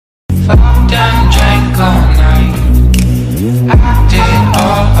done drank all night. I did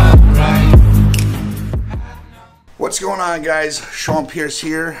all alright. What's going on, guys? Sean Pierce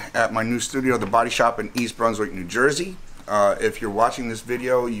here at my new studio, The Body Shop in East Brunswick, New Jersey. If you're watching this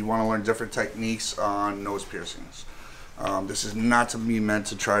video, you want to learn different techniques on nose piercings. This is not to be meant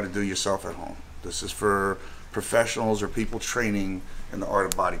to try to do yourself at home. This is for professionals or people training in the art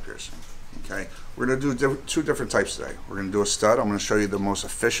of body piercing. Okay, we're going to do two different types today. We're going to do a stud. I'm going to show you the most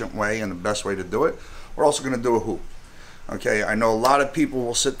efficient way and the best way to do it. We're also going to do a hoop. Okay, I know a lot of people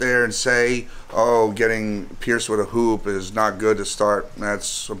will sit there and say, oh, getting pierced with a hoop is not good to start.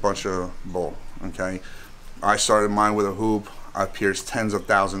 That's a bunch of bull. Okay, I started mine with a hoop. I've pierced tens of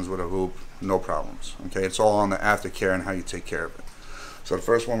thousands with a hoop, no problems. Okay, it's all on the aftercare and how you take care of it. So the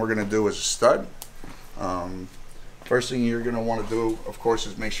first one we're going to do is a stud. First thing you're going to want to do, of course,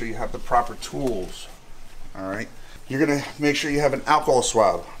 is make sure you have the proper tools. Alright, you're going to make sure you have an alcohol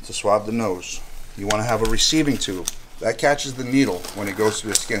swab to swab the nose. You want to have a receiving tube that catches the needle when it goes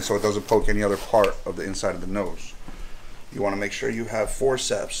through the skin so it doesn't poke any other part of the inside of the nose. You want to make sure you have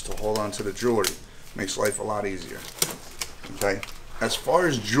forceps to hold on to the jewelry. Makes life a lot easier. Okay, as far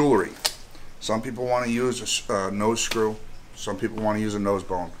as jewelry, some people want to use a nose screw, some people want to use a nose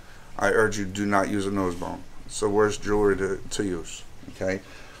bone. I urge you, do not use a nose bone. It's the worst jewelry to use. Okay,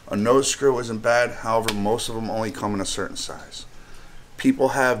 a nose screw isn't bad, however most of them only come in a certain size. People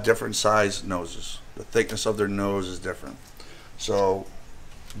have different size noses. The thickness of their nose is different. So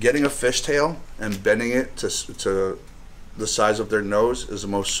getting a fishtail and bending it to the size of their nose is the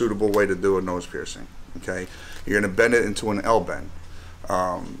most suitable way to do a nose piercing. Okay, you're going to bend it into an L bend.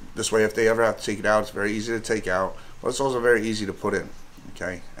 This way, if they ever have to take it out, it's very easy to take out, but it's also very easy to put in.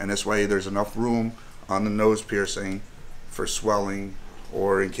 Okay, and this way there's enough room on the nose piercing for swelling,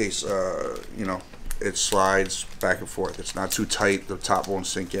 or in case you know, it slides back and forth. It's not too tight, the top won't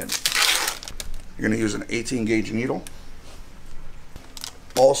sink in. You're going to use an 18 gauge needle.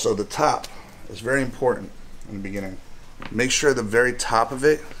 Also, the top is very important in the beginning. Make sure the very top of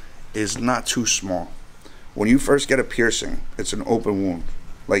it is not too small. When you first get a piercing, it's an open wound.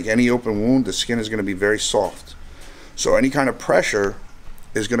 Like any open wound, the skin is going to be very soft. So any kind of pressure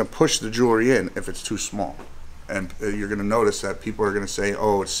is going to push the jewelry in if it's too small. And you're going to notice that people are going to say,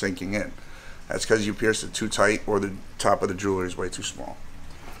 oh, it's sinking in. That's because you pierced it too tight or the top of the jewelry is way too small.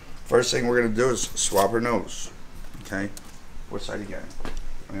 First thing we're going to do is swab her nose. Okay, what side are you getting?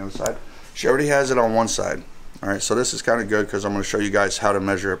 On the other side? She already has it on one side. Alright, so this is kind of good because I'm going to show you guys how to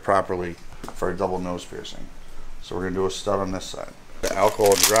measure it properly for a double nose piercing. So we're going to do a stud on this side. The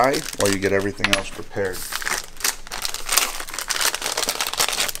alcohol dry while you get everything else prepared.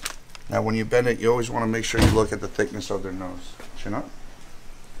 Now when you bend it, you always want to make sure you look at the thickness of their nose. Chin up.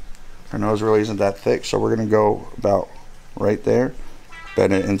 Her nose really isn't that thick, so we're going to go about right there.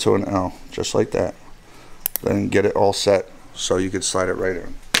 Bend it into an L, just like that. Then get it all set so you can slide it right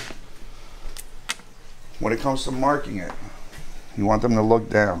in. When it comes to marking it, you want them to look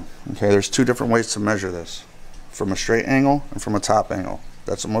down. Okay, there's two different ways to measure this. From a straight angle and from a top angle.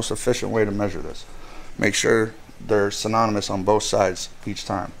 That's the most efficient way to measure this. Make sure they're synonymous on both sides each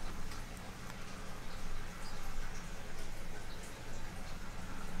time.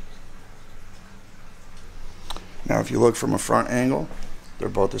 Now if you look from a front angle, they're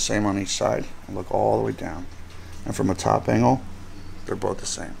both the same on each side. Look all the way down. And from a top angle, they're both the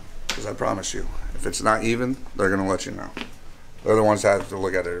same. Because I promise you, if it's not even, they're going to let you know. They're the ones that have to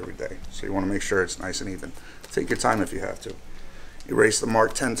look at it every day. So you want to make sure it's nice and even. Take your time if you have to. Erase the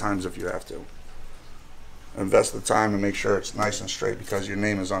mark 10 times if you have to. Invest the time to make sure it's nice and straight because your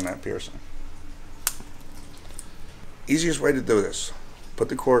name is on that piercing. Easiest way to do this. Put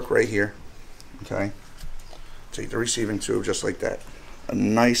the cork right here. Okay. Take the receiving tube just like that. A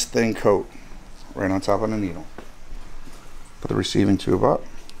nice thin coat right on top of the needle. Put the receiving tube up.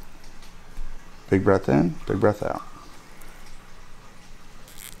 Big breath in, big breath out.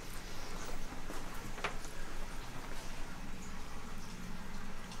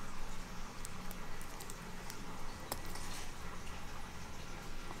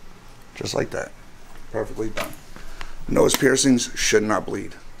 Just like that. Perfectly done. Nose piercings should not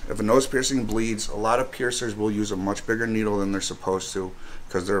bleed. If a nose piercing bleeds, a lot of piercers will use a much bigger needle than they're supposed to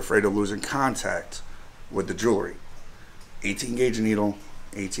because they're afraid of losing contact with the jewelry. 18 gauge needle,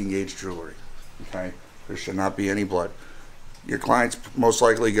 18 gauge jewelry. Okay, there should not be any blood. Your client's most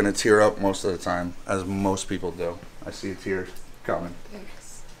likely going to tear up most of the time, as most people do. I see a tear coming.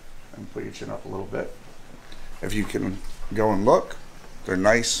 Thanks. And put your chin up a little bit. If you can go and look, they're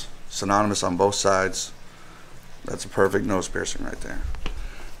nice, synonymous on both sides. That's a perfect nose piercing right there.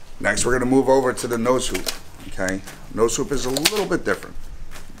 Next, we're going to move over to the nose hoop. Okay, nose hoop is a little bit different.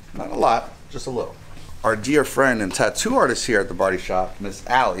 Not a lot, just a little. Our dear friend and tattoo artist here at the body shop, Miss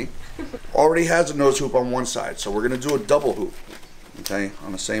Allie, already has a nose hoop on one side, so we're going to do a double hoop, okay,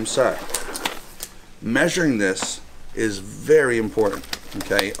 on the same side. Measuring this is very important,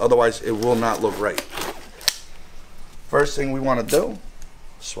 okay, otherwise it will not look right. First thing we want to do,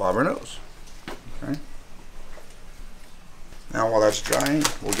 swab our nose, okay. Now while that's drying,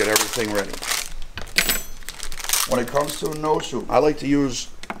 we'll get everything ready. When it comes to a nose hoop, I like to use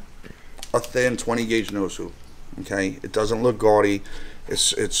a thin 20 gauge nose hoop, okay. It doesn't look gaudy.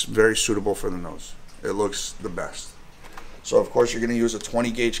 It's very suitable for the nose. It looks the best. So of course you're going to use a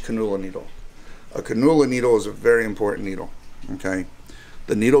 20 gauge cannula needle. A cannula needle is a very important needle, okay.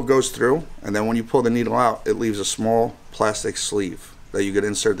 The needle goes through, and then when you pull the needle out, it leaves a small plastic sleeve that you could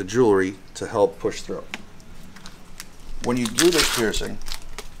insert the jewelry to help push through. When you do this piercing,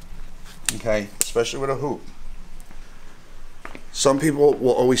 okay, especially with a hoop, some people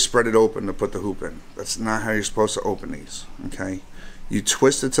will always spread it open to put the hoop in. That's not how you're supposed to open these, okay? You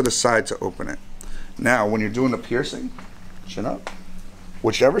twist it to the side to open it. Now, when you're doing the piercing, chin up,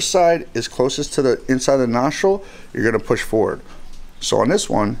 whichever side is closest to the inside of the nostril, you're gonna push forward. So on this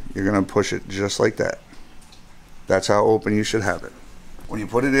one, you're gonna push it just like that. That's how open you should have it. When you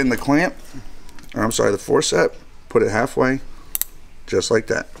put it in the clamp, or I'm sorry, the forceps, put it halfway, just like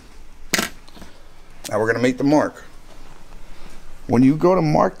that. Now we're gonna make the mark. When you go to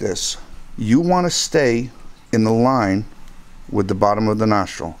mark this, you wanna stay in the line with the bottom of the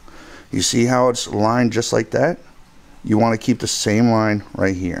nostril. You see how it's lined just like that? You wanna keep the same line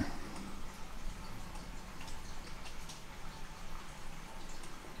right here.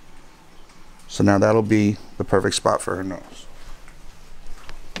 So now that'll be the perfect spot for her nose.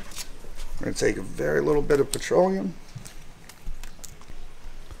 We're going to take a very little bit of petroleum.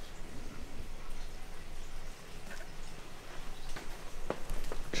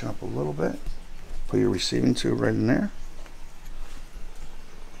 Chop a little bit. Put your receiving tube right in there.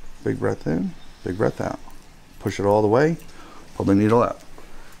 Big breath in, big breath out. Push it all the way, pull the needle out.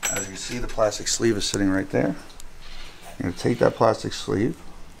 As you see, the plastic sleeve is sitting right there. You're going to take that plastic sleeve,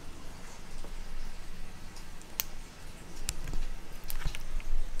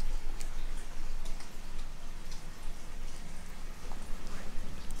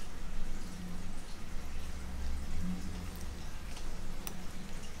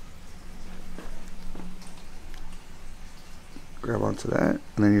 grab onto that,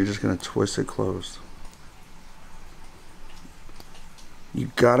 and then you're just going to twist it closed.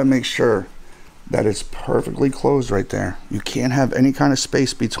 You got to make sure that it's perfectly closed right there. You can't have any kind of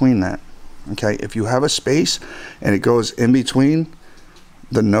space between that, okay? If you have a space and it goes in between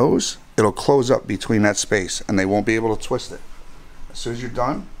the nose, it'll close up between that space and they won't be able to twist it. As soon as you're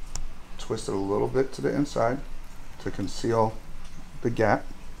done, twist it a little bit to the inside to conceal the gap,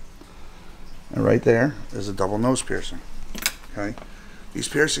 and right there is a double nose piercing. Okay, these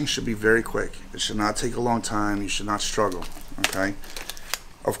piercings should be very quick. It should not take a long time. You should not struggle. Okay,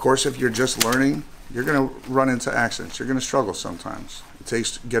 of course, if you're just learning, you're gonna run into accidents. You're gonna struggle sometimes. It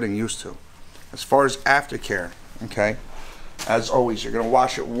takes getting used to. As far as aftercare, okay, as always, you're gonna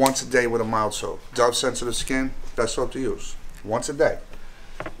wash it once a day with a mild soap. Dove sensitive skin, best soap to use. Once a day.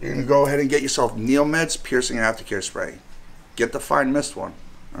 You're gonna go ahead and get yourself Neomed's piercing aftercare spray. Get the fine mist one.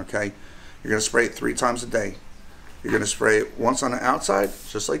 Okay, you're gonna spray it 3 times a day. You're going to spray it once on the outside,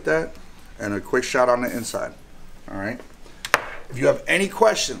 just like that, and a quick shot on the inside. All right? If you have any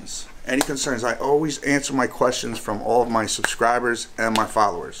questions, any concerns, I always answer my questions from all of my subscribers and my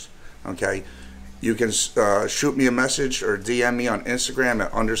followers. Okay? You can shoot me a message or DM me on Instagram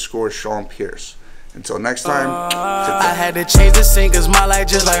at _Sean Pierce. Until next time, I had to change the scene cause my life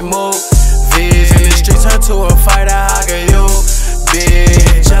just like movies. In the streets, turn to a fighter, how can you,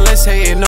 bitch?